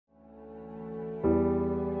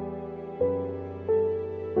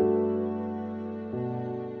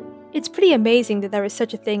It's pretty amazing that there is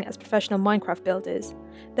such a thing as professional Minecraft builders.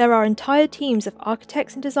 There are entire teams of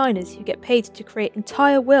architects and designers who get paid to create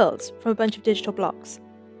entire worlds from a bunch of digital blocks.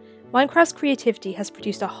 Minecraft's creativity has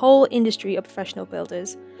produced a whole industry of professional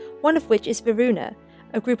builders, one of which is Varuna,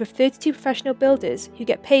 a group of 32 professional builders who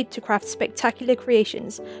get paid to craft spectacular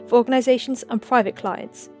creations for organisations and private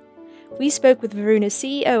clients. We spoke with Varuna's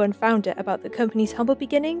CEO and founder about the company's humble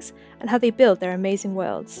beginnings and how they build their amazing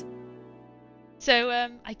worlds. So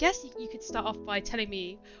I guess you could start off by telling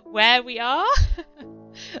me where we are.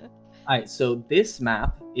 Alright, so this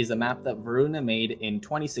map is a map that Varuna made in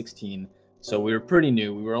 2016. So we were pretty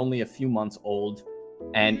new. We were only a few months old,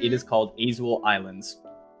 and it is called Azul Islands.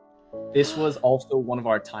 This was also one of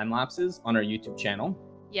our time lapses on our YouTube channel.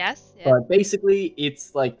 Yes. Yeah. But basically,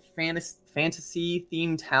 it's like fantasy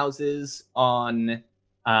themed houses on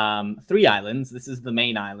 3 islands. This is the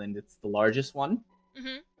main island. It's the largest one.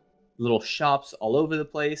 Little shops all over the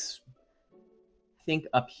place. I think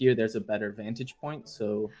up here there's a better vantage point,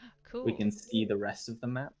 so Cool. we can see the rest of the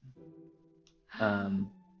map.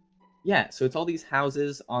 Yeah, so it's all these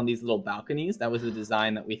houses on these little balconies. That was the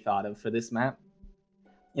design that we thought of for this map.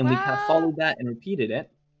 And we kind of followed that and repeated it.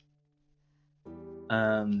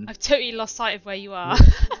 I've totally lost sight of where you are.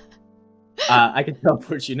 I can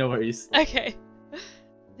teleport you, no worries. Okay.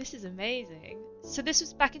 This is amazing. So this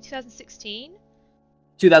was back in 2016?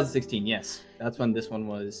 2016, yes. That's when this one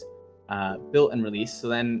was built and released. So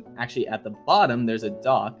then actually at the bottom, there's a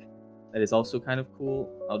dock that is also kind of cool.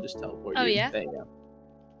 I'll just teleport you. Oh, yeah? There you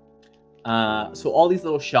go. So all these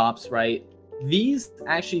little shops, right? These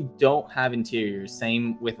actually don't have interiors.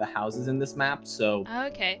 Same with the houses in this map. So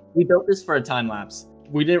Okay. we built this for a time lapse.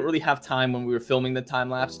 We didn't really have time when we were filming the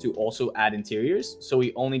time lapse to also add interiors. So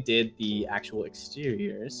we only did the actual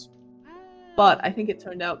exteriors. But I think it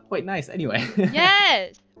turned out quite nice anyway.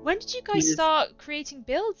 Yes. When did you guys start creating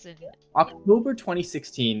builds in it? October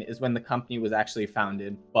 2016 is when the company was actually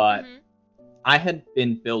founded. But I had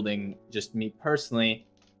been building, just me personally,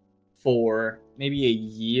 for maybe a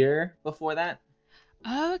year before that.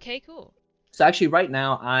 Oh, okay, cool. So actually right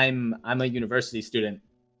now I'm a university student.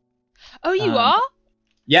 Oh, you are?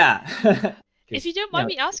 Yeah. If you don't mind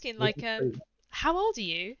me asking, like, how old are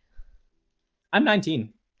you? I'm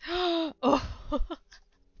 19. Oh.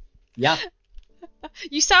 Yeah.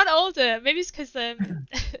 You sound older. Maybe it's because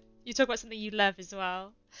you talk about something you love as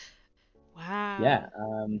well. Wow. Yeah.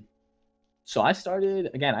 So I started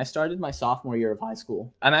my sophomore year of high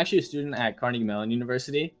school. I'm actually a student at Carnegie Mellon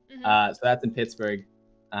University. So that's in Pittsburgh.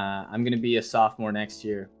 I'm going to be a sophomore next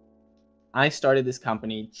year. I started this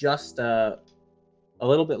company just a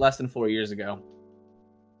little bit less than 4 years ago.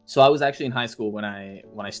 So I was actually in high school when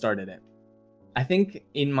I started it. I think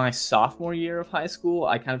in my sophomore year of high school,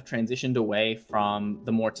 I kind of transitioned away from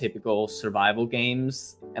the more typical survival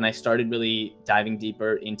games, and I started really diving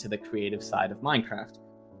deeper into the creative side of Minecraft.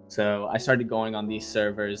 So I started going on these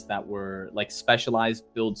servers that were like specialized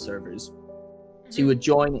build servers. So you would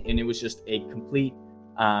join, and it was just a complete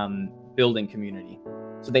building community.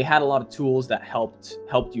 So they had a lot of tools that helped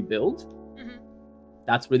you build.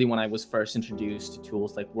 That's really when I was first introduced to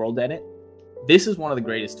tools like World Edit. This is one of the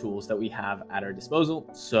greatest tools that we have at our disposal.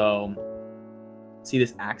 So see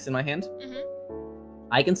this axe in my hand?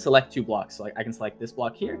 I can select 2 blocks. So I can select this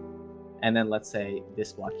block here, and then let's say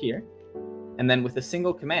this block here. And then with a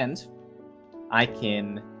single command, I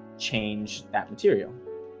can change that material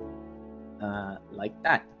like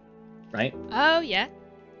that, right? Oh, yeah.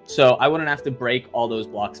 So I wouldn't have to break all those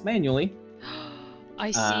blocks manually.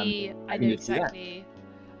 I see. I know exactly.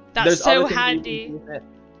 That's There's so other things that you can handy. do with it.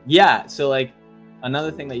 Yeah, so like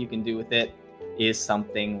another thing that you can do with it is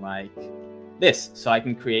something like this. So I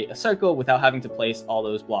can create a circle without having to place all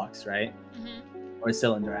those blocks, right? Or a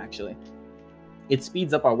cylinder, actually. It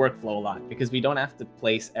speeds up our workflow a lot because we don't have to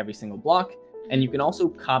place every single block. And you can also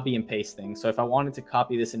copy and paste things. So if I wanted to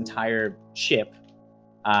copy this entire ship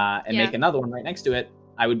and make another one right next to it,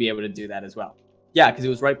 I would be able to do that as well. Yeah, because it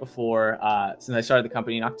was right before, since I started the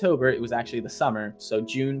company in October, it was actually the summer, so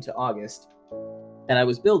June to August. And I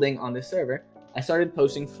was building on this server. I started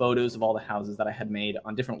posting photos of all the houses that I had made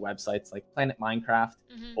on different websites like Planet Minecraft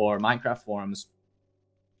or Minecraft forums.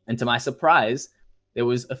 And to my surprise, there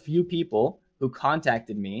was a few people who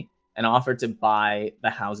contacted me and offered to buy the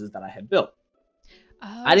houses that I had built.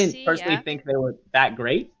 I didn't personally think they were that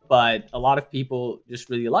great, but a lot of people just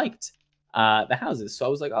really liked the houses. So I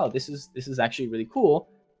was like, oh, this is actually really cool.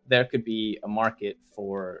 There could be a market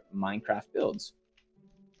for Minecraft builds.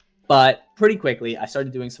 But pretty quickly, I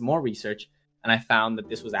started doing some more research, and I found that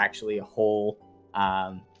this was actually a whole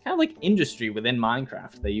kind of like industry within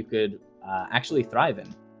Minecraft that you could actually thrive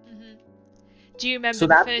in. Do you remember So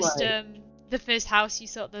the that's first why the first house you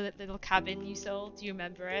sold, the little cabin you sold? Do you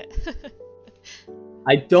remember it?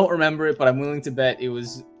 I don't remember it, but I'm willing to bet it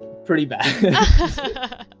was pretty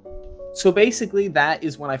bad. So basically, that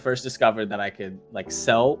is when I first discovered that I could like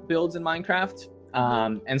sell builds in Minecraft.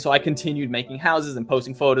 And so I continued making houses and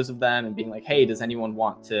posting photos of them and being like, "Hey, does anyone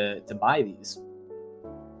want to buy these?"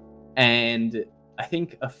 And I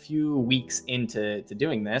think a few weeks into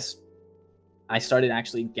doing this, I started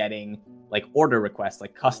actually getting like order requests,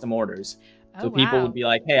 like custom orders. Oh So people would wow. be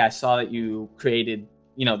like, "Hey, I saw that you created,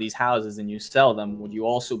 these houses and you sell them. Would you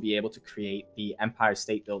also be able to create the Empire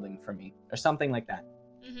State Building for me?" Or something like that.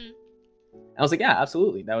 Mhm. I was like, "Yeah,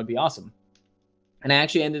 absolutely. That would be awesome." And I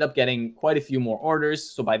actually ended up getting quite a few more orders.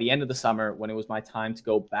 So by the end of the summer, when it was my time to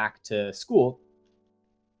go back to school,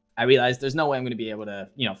 I realized there's no way I'm going to be able to,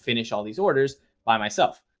 finish all these orders by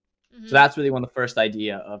myself. So Mhm. that's really when the first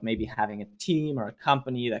idea of maybe having a team or a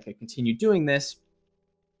company that could continue doing this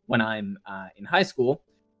when I'm in high school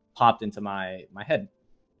popped into my head.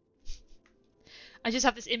 I just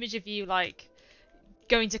have this image of you like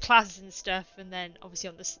going to classes and stuff, and then obviously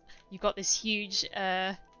on this you've got this huge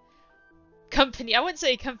company. I wouldn't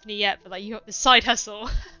say a company yet, but like you got this side hustle.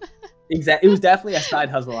 Exactly. It was definitely a side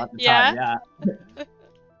hustle at the time. Yeah. Yeah.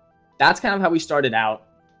 That's kind of how we started out.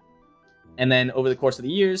 And then over the course of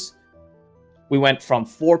the years, we went from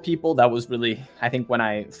 4 people. That was really, I think, when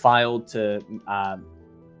I filed to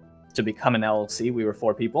become an LLC, we were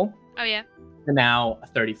 4 people. Oh yeah. To now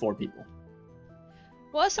 34 people.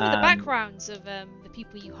 What are some of the backgrounds of the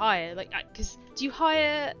people you hire? Like, because do you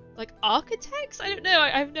hire like architects? I don't know. I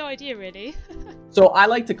have no idea really. So I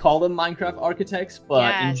like to call them Minecraft architects,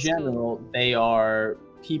 but Yeah, in it's general, cool. they are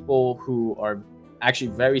people who are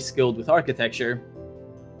actually very skilled with architecture,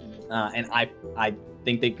 and I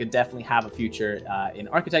think they could definitely have a future in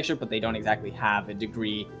architecture, but they don't exactly have a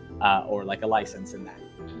degree or like a license in that.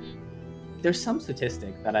 There's some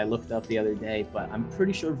statistic that I looked up the other day, but I'm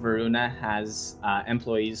pretty sure Varuna has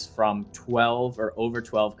employees from 12 or over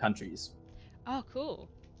 12 countries. Oh, cool.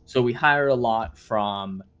 So we hire a lot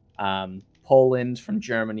from Poland, from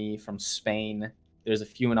Germany, from Spain. There's a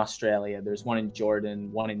few in Australia. There's one in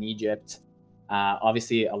Jordan, one in Egypt.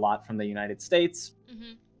 Obviously, a lot from the United States.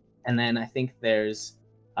 And then I think there's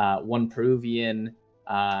one Peruvian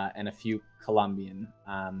and a few Colombian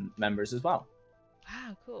members as well.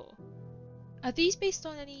 Wow, cool. Are these based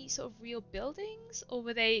on any sort of real buildings, or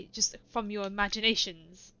were they just from your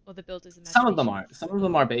imaginations, or the builders' imaginations? Some of them are. Some of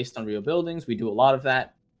them are based on real buildings. We do a lot of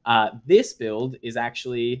that. This build is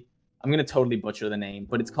actually, I'm going to totally butcher the name,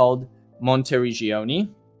 but it's called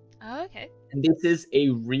Monteriggioni. Oh, okay. And this is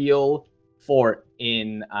a real fort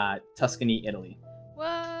in Tuscany, Italy.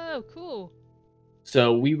 Whoa, cool.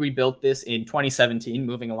 So we rebuilt this in 2017,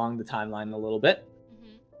 moving along the timeline a little bit.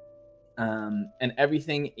 And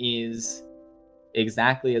everything is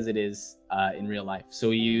exactly as it is in real life. So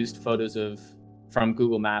we used photos from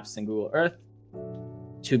Google Maps and Google Earth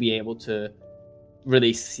to be able to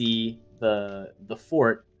really see the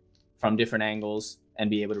fort from different angles and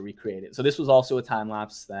be able to recreate it. So this was also a time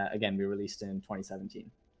lapse that, again, we released in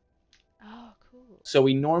 2017. Oh, cool. So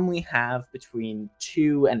we normally have between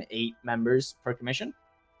 2 and 8 members per commission,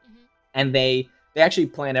 and they actually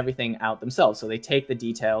plan everything out themselves. So they take the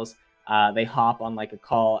details, they hop on like a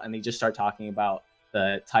call, and they just start talking about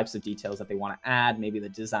the types of details that they want to add, maybe the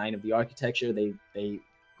design of the architecture. They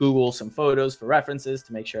Google some photos for references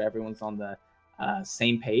to make sure everyone's on the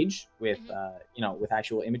same page with with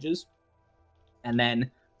actual images, and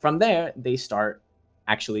then from there they start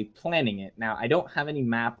actually planning it. Now, I don't have any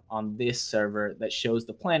map on this server that shows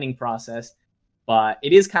the planning process, but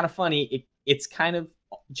it is kind of funny. It's kind of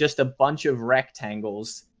just a bunch of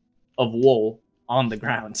rectangles of wool on the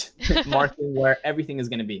ground, marking where everything is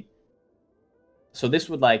going to be. So this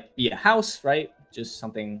would like be a house, right? Just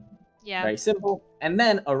something very simple. And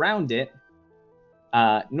then around it,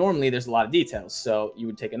 normally there's a lot of details. So you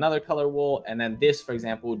would take another color wool, and then this, for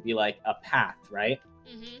example, would be like a path, right?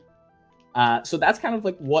 So that's kind of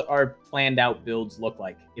like what our planned out builds look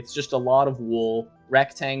like. It's just a lot of wool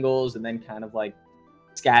rectangles and then kind of like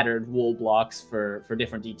scattered wool blocks for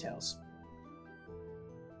different details.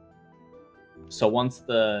 So once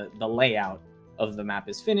the layout of the map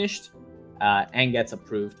is finished and gets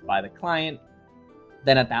approved by the client,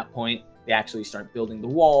 then at that point they actually start building the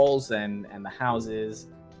walls and the houses,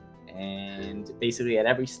 and basically at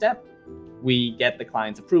every step we get the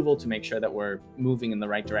client's approval to make sure that we're moving in the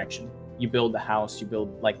right direction. You build the house, you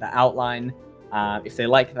build like the outline. If they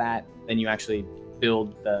like that, then you actually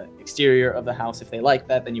build the exterior of the house. If they like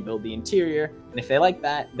that, then you build the interior. And if they like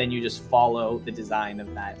that, then you just follow the design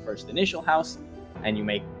of that first initial house and you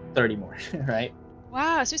make 30 more, right?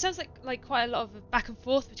 Wow, so it sounds like quite a lot of back and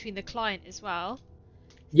forth between the client as well.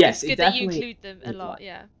 Yes, It's good that you include them a lot,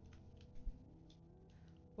 yeah.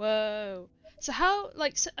 Whoa. So how,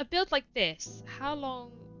 like, so a build like this, how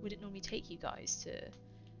long would it normally take you guys to,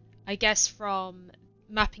 I guess, from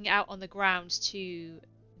mapping it out on the ground to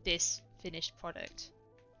this finished product?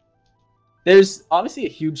 There's obviously a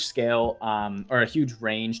huge scale or a huge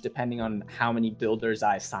range depending on how many builders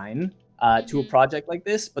I assign to a project like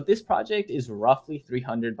this. But this project is roughly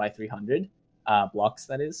 300 by 300 blocks,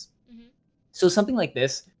 that is. So something like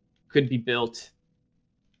this could be built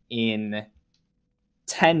in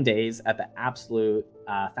 10 days at the absolute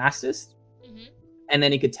fastest. And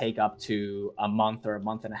then it could take up to a month or a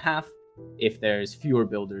month and a half if there's fewer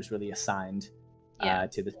builders really assigned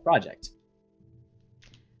to this project.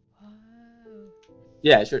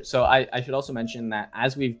 Yeah, sure. So I should also mention that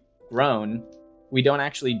as we've grown, we don't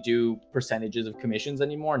actually do percentages of commissions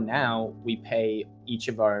anymore. Now we pay each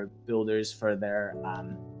of our builders for their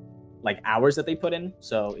like hours that they put in.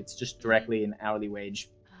 So it's just directly an hourly wage,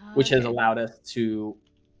 which has allowed us to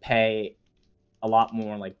pay a lot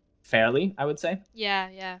more like fairly, I would say.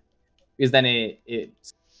 Yeah. Because then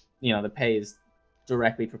it's the pay is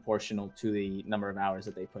directly proportional to the number of hours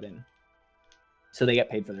that they put in. So they get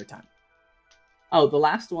paid for their time. Oh, the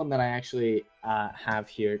last one that I actually have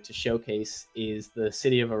here to showcase is the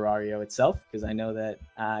city of Arario itself, because I know that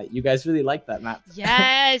you guys really like that map.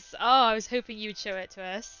 Yes! Oh, I was hoping you would show it to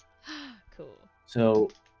us. Cool.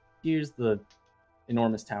 So here's the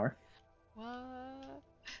enormous tower. What?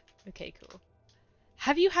 Okay, cool.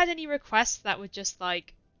 Have you had any requests that were just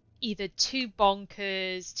like either too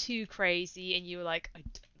bonkers, too crazy, and you were like,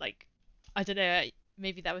 I don't know,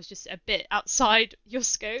 maybe that was just a bit outside your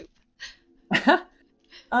scope?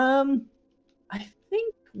 I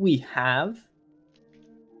think we have,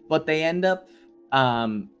 but they end up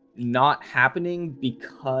not happening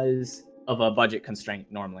because of a budget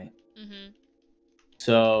constraint normally.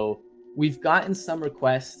 So we've gotten some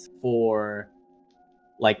requests for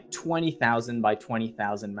like 20,000 by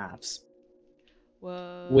 20,000 maps.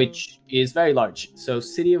 Whoa. Which is very large. So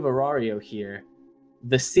City of Arario here,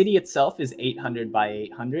 the city itself is 800 by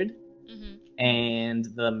 800. And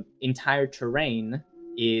the entire terrain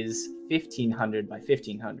is 1,500 by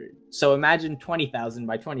 1,500. So imagine 20,000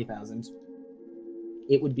 by 20,000.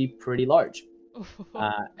 It would be pretty large.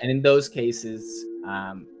 And in those cases,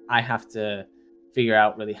 I have to figure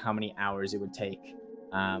out really how many hours it would take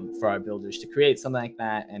for our builders to create something like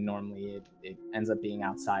that. And normally it ends up being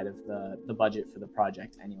outside of the budget for the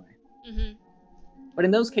project anyway. But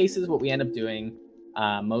in those cases, what we end up doing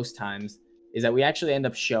most times is that we actually end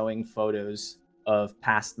up showing photos of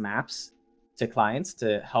past maps to clients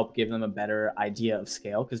to help give them a better idea of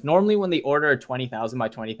scale. Because normally when they order a 20,000 by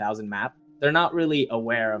 20,000 map, they're not really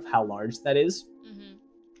aware of how large that is.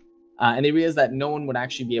 And they realize that no one would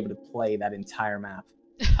actually be able to play that entire map.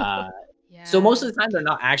 So most of the time, they're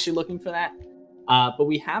not actually looking for that. But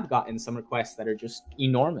we have gotten some requests that are just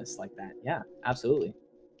enormous like that. Yeah, absolutely.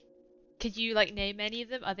 Could you like name any of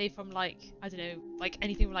them? Are they from like, I don't know, like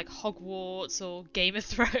anything from like Hogwarts or Game of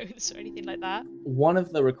Thrones or anything like that? One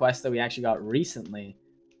of the requests that we actually got recently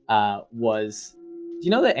was, do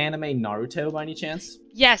you know the anime Naruto by any chance?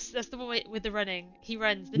 Yes, that's the one with the running. He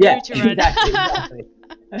runs, the Naruto run.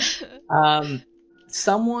 Exactly.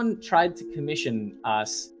 Someone tried to commission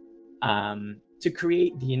us to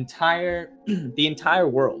create the entire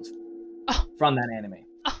world from that anime.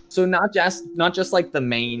 So not just like the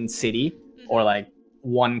main city or like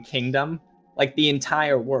one kingdom, like the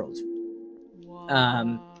entire world.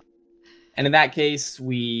 And in that case,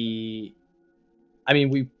 we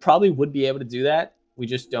probably would be able to do that. We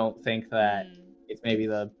just don't think that it's maybe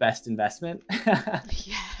the best investment.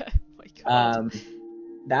 Yeah. Oh my God.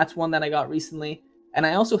 That's one that I got recently. And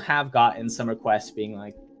I also have gotten some requests being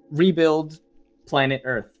like, rebuild planet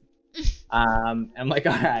Earth. I'm like,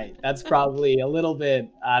 all right, that's probably a little bit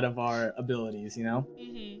out of our abilities, you know?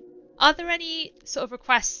 Are there any sort of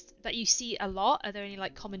requests that you see a lot? Are there any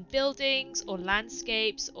like common buildings or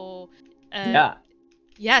landscapes or...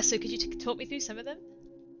 Yeah, so could you talk me through some of them?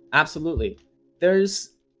 Absolutely.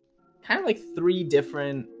 There's kind of like 3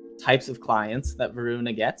 different types of clients that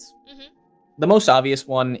Varuna gets. The most obvious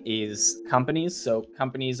one is companies. So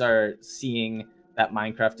companies are seeing that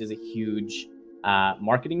Minecraft is a huge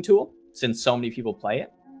marketing tool since so many people play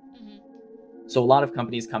it. So a lot of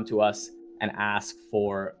companies come to us and ask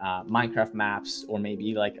for Minecraft maps or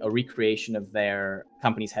maybe like a recreation of their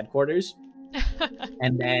company's headquarters.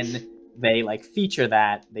 And then they like feature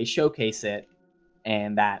that, they showcase it,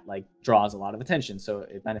 and that like draws a lot of attention, so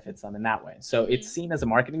it benefits them in that way. So it's seen as a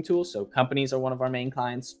marketing tool. So companies are one of our main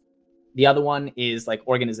clients. The other one is like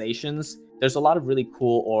organizations. There's a lot of really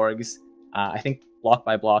cool orgs. I think Block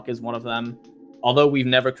by Block is one of them. Although we've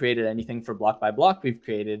never created anything for Block by Block, we've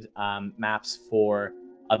created maps for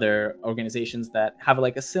other organizations that have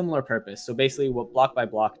like a similar purpose. So basically what Block by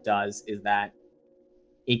Block does is that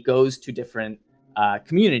it goes to different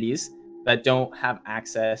communities that don't have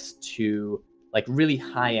access to like really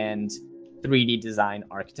high-end 3D design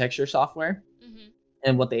architecture software.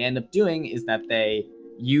 And what they end up doing is that they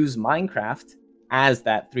use Minecraft as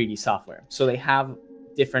that 3D software. So they have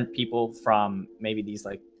different people from maybe these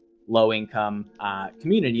like low income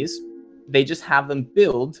communities. They just have them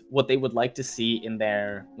build what they would like to see in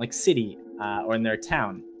their like city or in their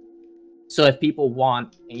town. So if people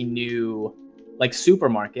want a new like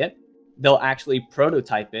supermarket, they'll actually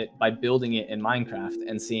prototype it by building it in Minecraft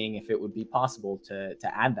and seeing if it would be possible to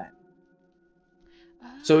add that.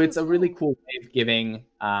 So it's a really cool way of giving,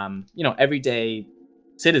 you know, everyday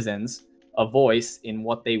citizens a voice in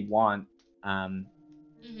what they want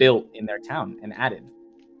built in their town and added.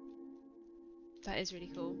 That is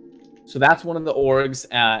really cool. So that's one of the orgs,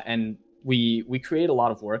 and we create a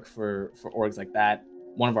lot of work for orgs like that.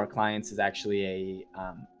 One of our clients is actually a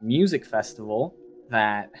music festival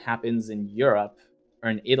that happens in Europe or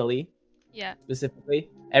in Italy, specifically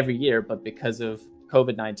every year, but because of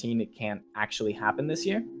COVID-19, it can't actually happen this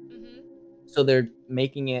year. So they're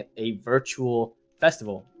making it a virtual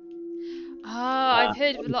festival. Oh, I've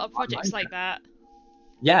heard of a lot of projects like that.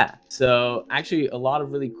 Yeah, so actually a lot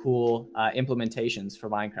of really cool implementations for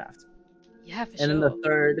Minecraft. Yeah, for sure. And then the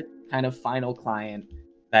third kind of final client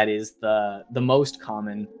that is the most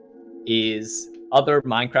common is other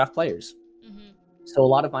Minecraft players. So a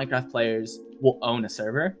lot of Minecraft players will own a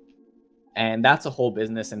server, and that's a whole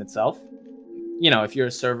business in itself. You know, if you're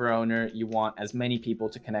a server owner, you want as many people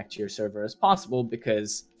to connect to your server as possible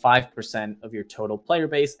because 5% of your total player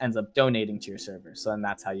base ends up donating to your server. So then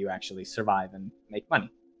that's how you actually survive and make money.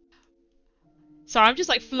 Sorry, I'm just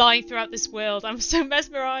like flying throughout this world. I'm so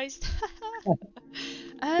mesmerized.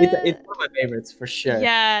 It's one of my favorites for sure.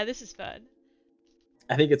 Yeah, this is fun.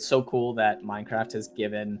 I think it's so cool that Minecraft has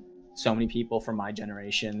given so many people from my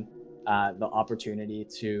generation the opportunity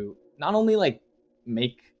to not only like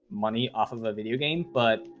make money off of a video game,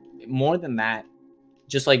 but more than that,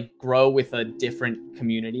 just like grow with a different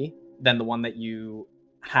community than the one that you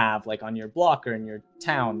have like on your block or in your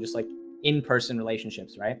town, just like in-person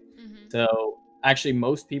relationships, right? So actually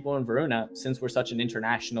most people in Varuna, since we're such an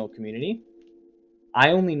international community,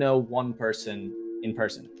 I only know one person in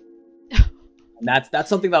person. And that's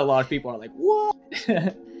something that a lot of people are like, what?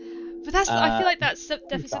 But that's I feel like that's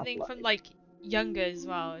definitely something from like younger as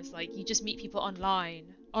well. It's like you just meet people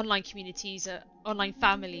online communities, online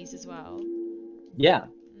families as well. Yeah.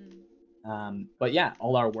 But yeah,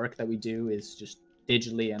 all our work that we do is just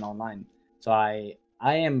digitally and online. So I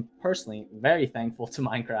am personally very thankful to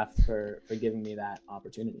Minecraft for giving me that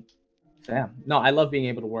opportunity. So yeah, no, I love being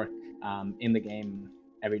able to work in the game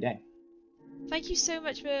every day. Thank you so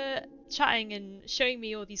much for chatting and showing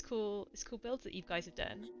me all these cool builds that you guys have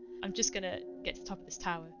done. I'm just gonna get to the top of this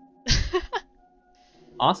tower.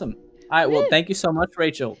 Awesome. All right, well, thank you so much,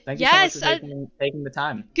 Rachel. Thank you so much for taking the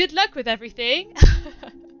time. Good luck with everything.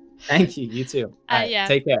 Thank you. You too. All right, yeah.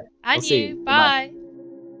 Take care. And we'll see you. Bye.